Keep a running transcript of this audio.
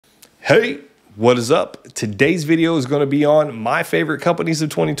Hey, what is up? Today's video is going to be on my favorite companies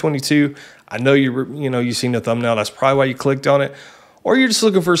of 2022. I know you've seen the thumbnail. That's probably why you clicked on it. Or you're just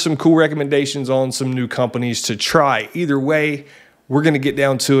looking for some cool recommendations on some new companies to try. Either way, we're going to get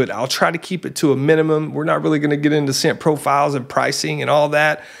down to it. I'll try to keep it to a minimum. We're not really going to get into scent profiles and pricing and all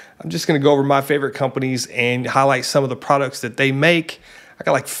that. I'm just going to go over my favorite companies and highlight some of the products that they make. I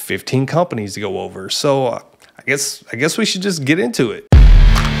got like 15 companies to go over. So I guess we should just get into it.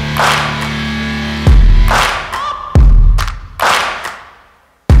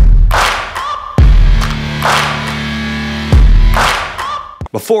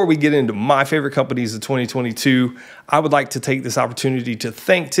 Before we get into my favorite companies of 2022, I would like to take this opportunity to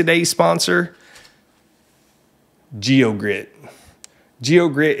thank today's sponsor, GeoGrit.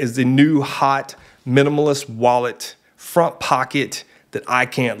 GeoGrit is the new hot minimalist wallet front pocket that I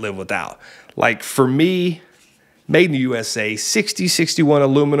can't live without. Like for me, made in the USA, 6061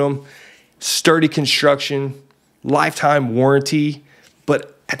 aluminum, sturdy construction, lifetime warranty,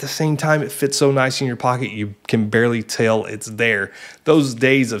 but at the same time, it fits so nice in your pocket, you can barely tell it's there. Those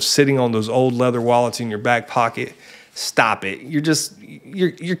days of sitting on those old leather wallets in your back pocket, stop it.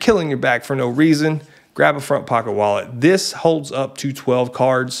 You're killing your back for no reason. Grab a front pocket wallet. This holds up to 12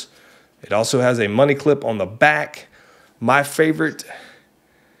 cards. It also has a money clip on the back. My favorite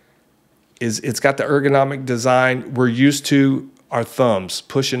is it's got the ergonomic design. We're used to our thumbs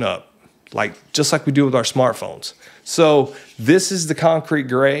pushing up, just like we do with our smartphones. So this is the concrete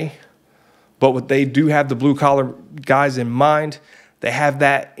gray, but what they do have the blue collar guys in mind. They have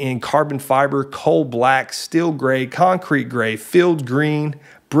that in carbon fiber, coal black, steel gray, concrete gray, field green,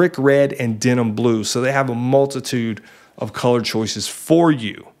 brick red, and denim blue. So they have a multitude of color choices for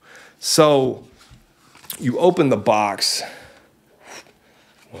you. So you open the box.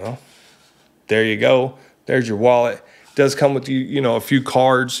 Well, there you go. There's your wallet. It does come with a few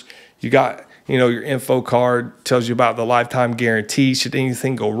cards. You got your info card, tells you about the lifetime guarantee. Should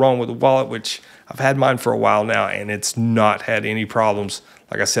anything go wrong with the wallet, which I've had mine for a while now, and it's not had any problems.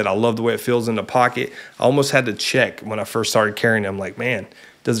 Like I said, I love the way it feels in the pocket. I almost had to check when I first started carrying it. I'm like, man, it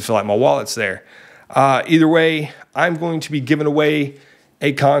doesn't feel like my wallet's there. Either way, I'm going to be giving away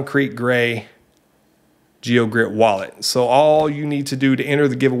a concrete gray GeoGrit wallet. So all you need to do to enter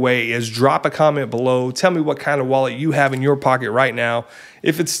the giveaway is drop a comment below. Tell me what kind of wallet you have in your pocket right now.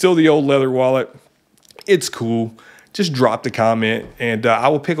 If it's still the old leather wallet, it's cool. Just drop the comment and I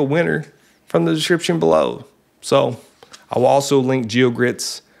will pick a winner from the description below. So I will also link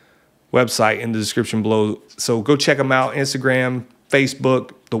GeoGrit's website in the description below. So go check them out. Instagram,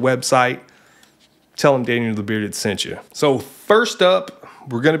 Facebook, the website. Tell them Daniel the Bearded sent you. So first up,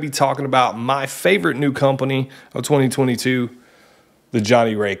 we're going to be talking about my favorite new company of 2022, the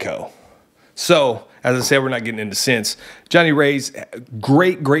Johnny Ray Co. So, as I said, we're not getting into scents. Johnny Ray's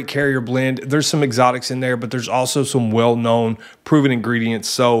great carrier blend. There's some exotics in there, but there's also some well-known proven ingredients.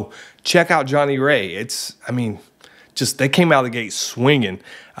 So check out Johnny Ray. They came out of the gate swinging.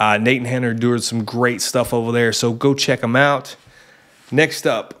 Nate and Hannah are doing some great stuff over there. So go check them out. Next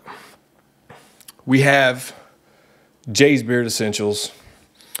up, we have Jay's Beard Essentials.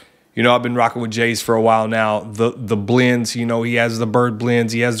 I've been rocking with Jay's for a while now. The blends, he has the bird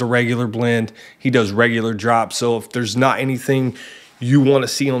blends. He has the regular blend. He does regular drops. So if there's not anything you want to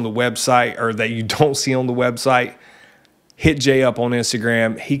see on the website or that you don't see on the website, hit Jay up on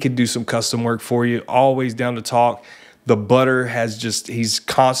Instagram. He could do some custom work for you. Always down to talk. The butter he's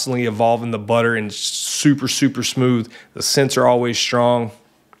constantly evolving the butter and super smooth. The scents are always strong.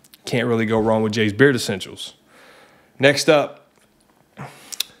 Can't really go wrong with Jay's Beard Essentials. Next up,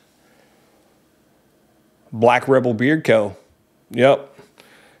 Black Rebel Beard Co. Yep.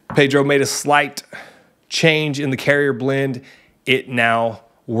 Pedro made a slight change in the carrier blend. It now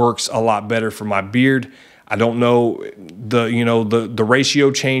works a lot better for my beard. I don't know the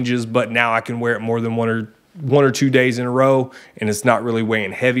ratio changes, but now I can wear it more than one or 2 days in a row, and it's not really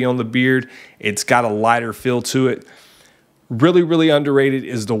weighing heavy on the beard. It's got a lighter feel to it. Really underrated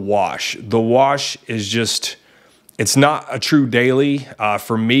is the wash. The wash is just, it's not a true daily.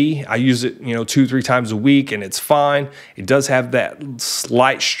 For me, I use it 2-3 times a week, and it's fine. It does have that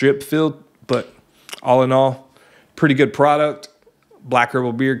slight strip feel, but all in all, pretty good product. Black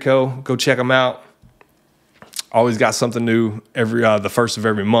Rebel Beard Co. Go check them out. Always got something new the first of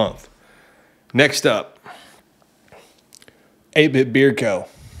every month. Next up, 8-Bit Beard Co.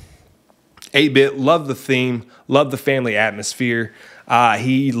 8-Bit, love the theme, love the family atmosphere.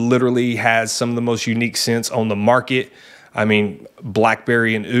 He literally has some of the most unique scents on the market.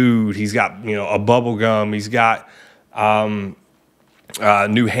 Blackberry and oud. He's got, a bubble gum. He's got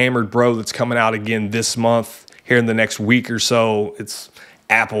new Hammered Bro that's coming out again this month here in the next week or so. It's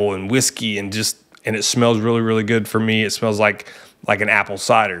apple and whiskey and it smells really, really good for me. It smells like an apple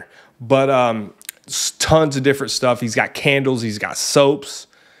cider. But tons of different stuff. He's got candles. He's got soaps.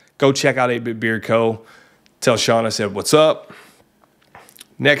 Go check out 8-Bit Beard Co. Tell Sean I said, what's up?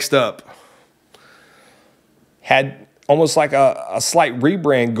 Next up, had almost like a slight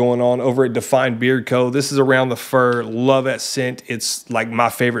rebrand going on over at Defined Beard Co. This is Around the Fur. Love that scent. It's like my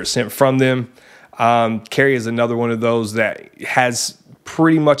favorite scent from them. Carrie is another one of those that has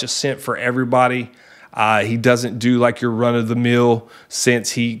pretty much a scent for everybody. He doesn't do like your run-of-the-mill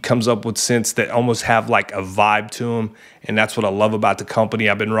scents. He comes up with scents that almost have like a vibe to them, and that's what I love about the company.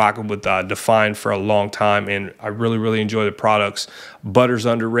 I've been rocking with Defined for a long time, and I really, really enjoy the products. Butter's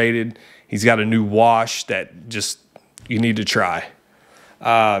underrated. He's got a new wash that just you need to try.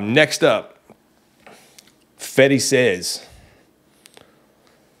 Next up, Fetty Says.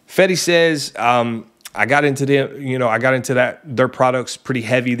 Fetty Says, I got into their products pretty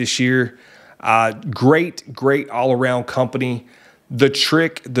heavy this year. Great all-around company. The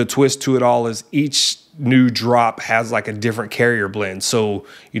twist to it all is each new drop has like a different carrier blend. So,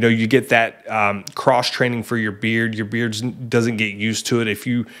 you get that cross-training for your beard. Your beard doesn't get used to it. If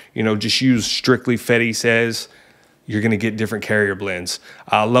you just use strictly Fetty Says, you're going to get different carrier blends.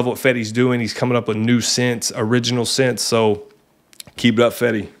 I love what Fetty's doing. He's coming up with new scents, original scents. So keep it up,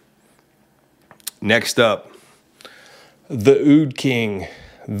 Fetty. Next up, the Oud King,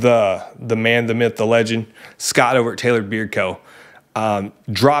 the man, the myth, the legend, Scott over at Tailored Beard Co.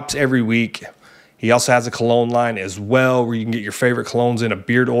 Drops every week. He also has a cologne line as well where you can get your favorite colognes in a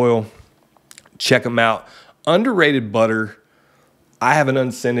beard oil. Check him out. Underrated butter. I have an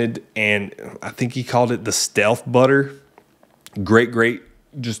unscented, and I think he called it the Stealth Butter. Great.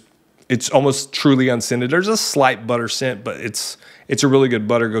 It's almost truly unscented. There's a slight butter scent, but it's a really good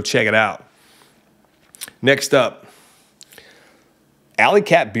butter. Go check it out. Next up, Alley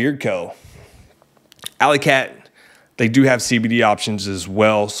Cat Beard Co. Alley Cat, they do have CBD options as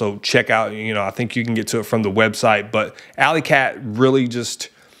well, so check out, I think you can get to it from the website, but Alley Cat really just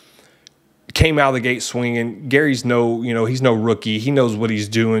came out of the gate swinging. Gary's he's no rookie. He knows what he's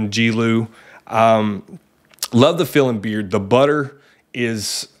doing, G-Lou. Love the feel and beard. The butter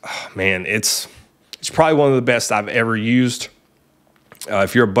is, it's probably one of the best I've ever used.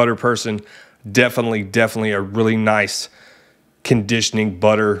 If you're a butter person, definitely a really nice conditioning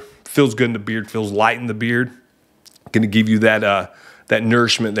butter. Feels good in the beard, feels light in the beard. Going to give you that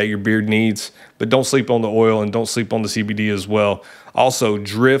nourishment that your beard needs. But don't sleep on the oil and don't sleep on the CBD as well. Also,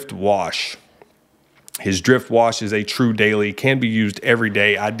 Drift Wash. His Drift Wash is a true daily, can be used every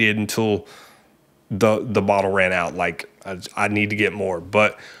day. I did until the bottle ran out. Like, I need to get more.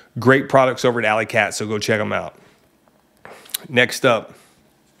 But great products over at Alley Cat, so go check them out. Next up,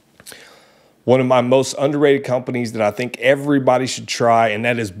 one of my most underrated companies that I think everybody should try, and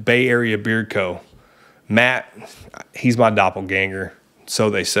that is Bay Area Beard Co. Matt, he's my doppelganger, so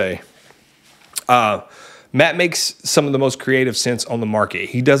they say. Matt makes some of the most creative scents on the market.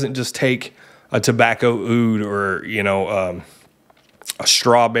 He doesn't just take a tobacco oud or, a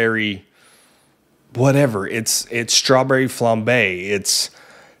strawberry, whatever. It's strawberry flambe. It's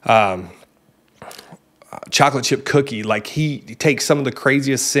chocolate chip cookie. Like, he takes some of the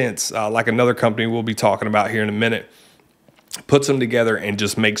craziest scents, like another company we'll be talking about here in a minute, puts them together and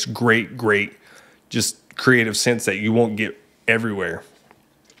just makes great, just creative scents that you won't get everywhere.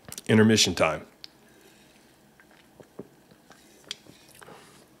 Intermission time.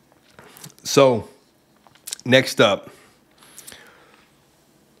 So, next up,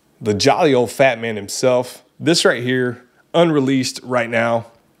 the jolly old fat man himself. This right here, unreleased right now,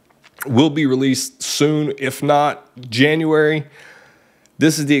 will be released soon, if not January.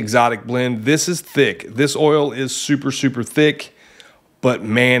 This is the exotic blend. This is thick. This oil is super thick, but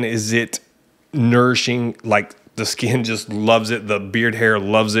man, is it nourishing. Like, the skin just loves it. The beard hair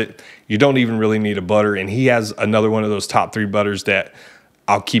loves it. You don't even really need a butter. And he has another one of those top 3 butters that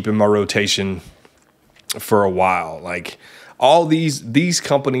I'll keep in my rotation for a while. Like, all these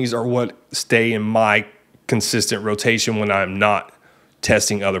companies are what stay in my consistent rotation when I'm not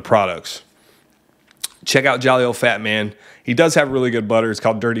testing other products. Check out Jolly Old Fat Man. He does have really good butter. It's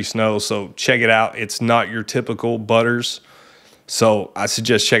called Dirty Snow, so check it out. It's not your typical butters, so I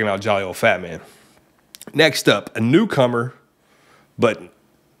suggest checking out Jolly Old Fat Man. Next up, a newcomer, but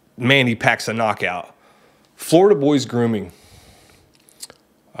man, he packs a knockout. Florida Boys Grooming.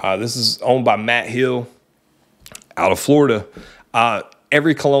 This is owned by Matt Hill out of Florida.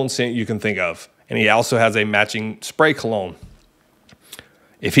 Every cologne scent you can think of, and he also has a matching spray cologne.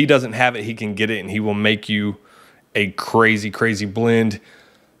 If he doesn't have it, he can get it, and he will make you a crazy blend.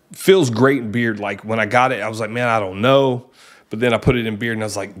 Feels great in beard. Like, when I got it, I was like, man, I don't know. But then I put it in beard and I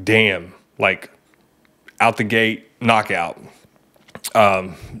was like, damn, like out the gate, knockout.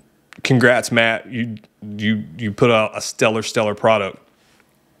 Congrats, Matt. You put out a stellar product.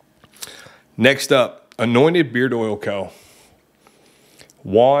 Next up, Anointed Beard Oil Co.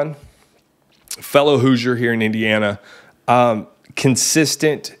 Juan, fellow Hoosier here in Indiana.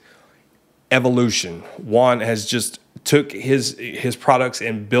 Consistent evolution. Juan has just took his products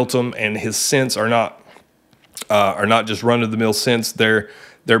and built them, and his scents are not just run-of-the-mill scents. They're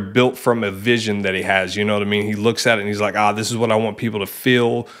built from a vision that he has. You know what I mean? He looks at it and he's like, this is what I want people to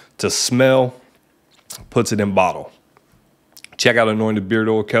feel, to smell. Puts it in bottle. Check out Anointed Beard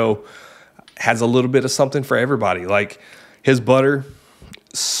Oil Co. Has a little bit of something for everybody. Like his butter,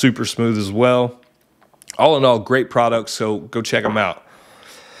 super smooth as well. All in all, great products, so go check them out.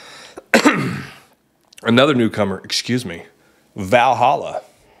 Another newcomer, Valhalla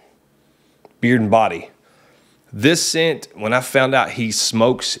Beard and Body. This scent, when I found out he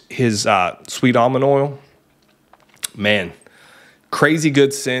smokes his sweet almond oil, man, crazy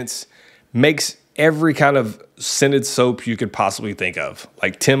good scents. Makes every kind of scented soap you could possibly think of.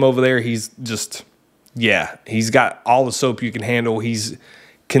 Like Tim over there, he's got all the soap you can handle. He's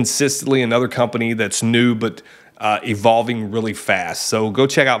consistently another company that's new but evolving really fast. So go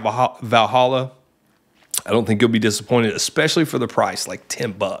check out Valhalla. I don't think you'll be disappointed, especially for the price, like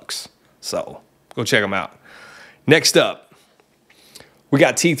 $10. So go check them out. Next up, we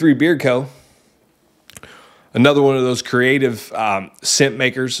got T3 Beard Co. Another one of those creative scent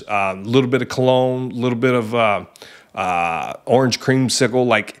makers. A little bit of cologne, a little bit of orange creamsicle.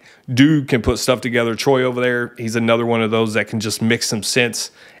 Like, dude can put stuff together. Troy over there, he's another one of those that can just mix some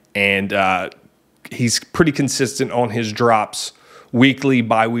scents. And he's pretty consistent on his drops, weekly,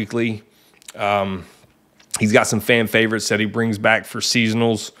 bi-weekly. He's got some fan favorites that he brings back for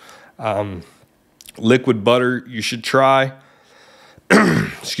seasonals. Liquid butter you should try.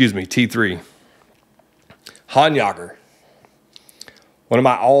 T3. Hanyager. One of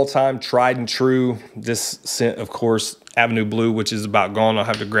my all-time tried and true. This scent, of course, Avenue Blue, which is about gone. I'll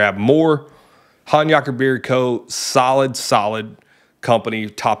have to grab more. Hanyager Beard Co. Solid company,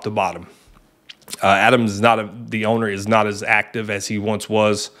 top to bottom. Adam is the owner is not as active as he once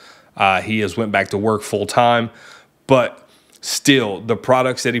was. He has went back to work full time, but still the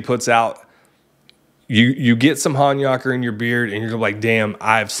products that he puts out, you get some Hanyager in your beard and you're like, damn,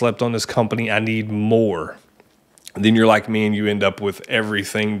 I've slept on this company. I need more. And then you're like me and you end up with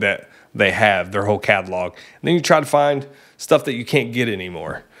everything that they have, their whole catalog. And then you try to find stuff that you can't get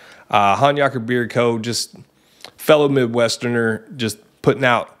anymore. Hanyager Beard Co., just fellow Midwesterner, just putting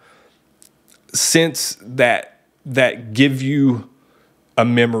out scents that give you a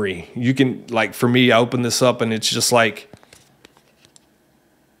memory. You can, like, for me, I open this up and it's just like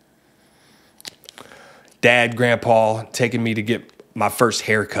dad, grandpa taking me to get my first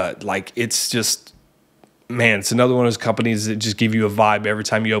haircut. Like, it's just, man, it's another one of those companies that just give you a vibe every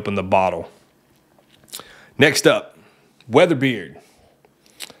time you open the bottle. Next up, Weatherbeard.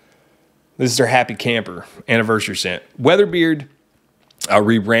 This is their Happy Camper anniversary scent. Weatherbeard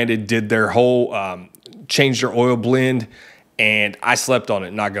rebranded, did their whole, changed their oil blend, and I slept on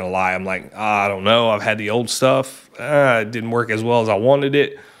it, not going to lie. I'm like, I don't know. I've had the old stuff. It didn't work as well as I wanted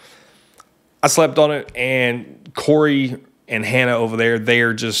it. I slept on it, and Corey and Hannah over there, they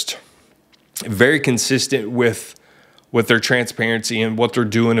are just very consistent with their transparency and what they're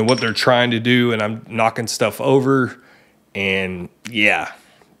doing and what they're trying to do, and I'm knocking stuff over, and yeah.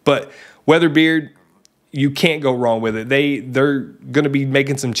 But Weatherbeard, you can't go wrong with it. They're going to be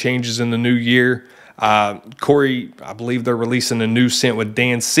making some changes in the new year. Corey, I believe they're releasing a new scent with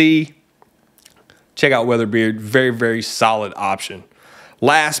Dan C. Check out Weatherbeard. Very, very solid option.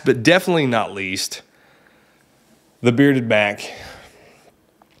 Last but definitely not least, the Bearded Mac.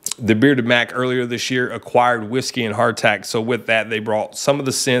 The Bearded Mac earlier this year acquired Whiskey and Hardtack. So with that, they brought some of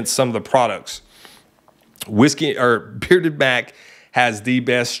the scents, some of the products. Bearded Mac has the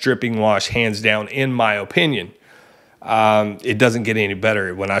best stripping wash, hands down, in my opinion. It doesn't get any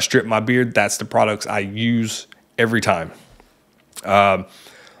better. When I strip my beard, that's the products I use every time.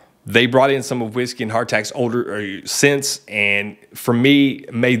 They brought in some of Whiskey and Hardtack's older scents, and for me,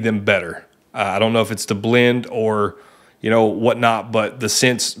 made them better. I don't know if it's the blend or whatnot, but the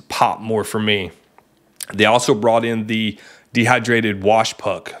scents pop more for me. They also brought in the dehydrated wash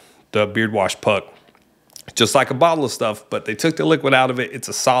puck, the beard wash puck. Just like a bottle of stuff, but they took the liquid out of it. It's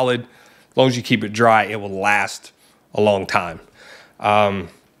a solid. As long as you keep it dry, it will last a long time.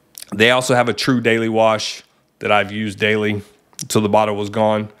 They also have a true daily wash that I've used daily until the bottle was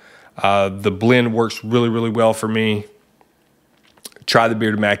gone. The blend works really, really well for me. Try the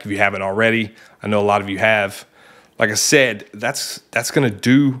Bearded Mac if you haven't already. I know a lot of you have. like I said, that's going to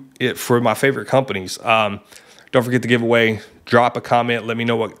do it for my favorite companies. Don't forget to give away. Drop a comment. Let me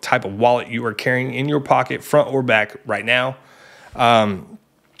know what type of wallet you are carrying in your pocket, front or back, right now.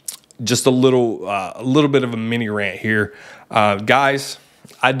 Just a little bit of a mini rant here, guys.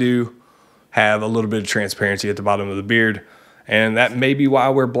 I do have a little bit of transparency at the bottom of the beard, and that may be why I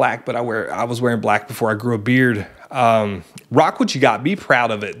wear black. But I was wearing black before I grew a beard. Rock what you got. Be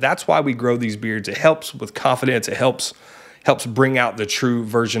proud of it. That's why we grow these beards. It helps with confidence. It helps bring out the true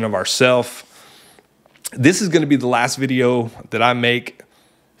version of ourselves. This is going to be the last video that I make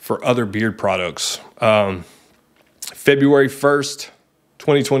for other beard products. February 1st,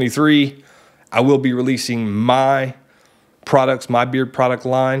 2023, I will be releasing my products, my beard product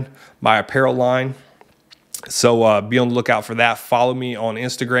line, my apparel line. So be on the lookout for that. Follow me on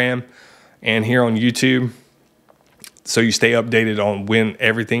Instagram and here on YouTube, so you stay updated on when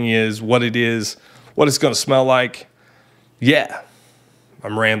everything is, what it's going to smell like. Yeah,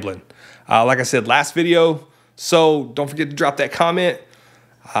 I'm rambling. Like I said, last video, so don't forget to drop that comment.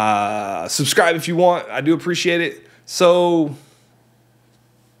 Subscribe if you want. I do appreciate it. So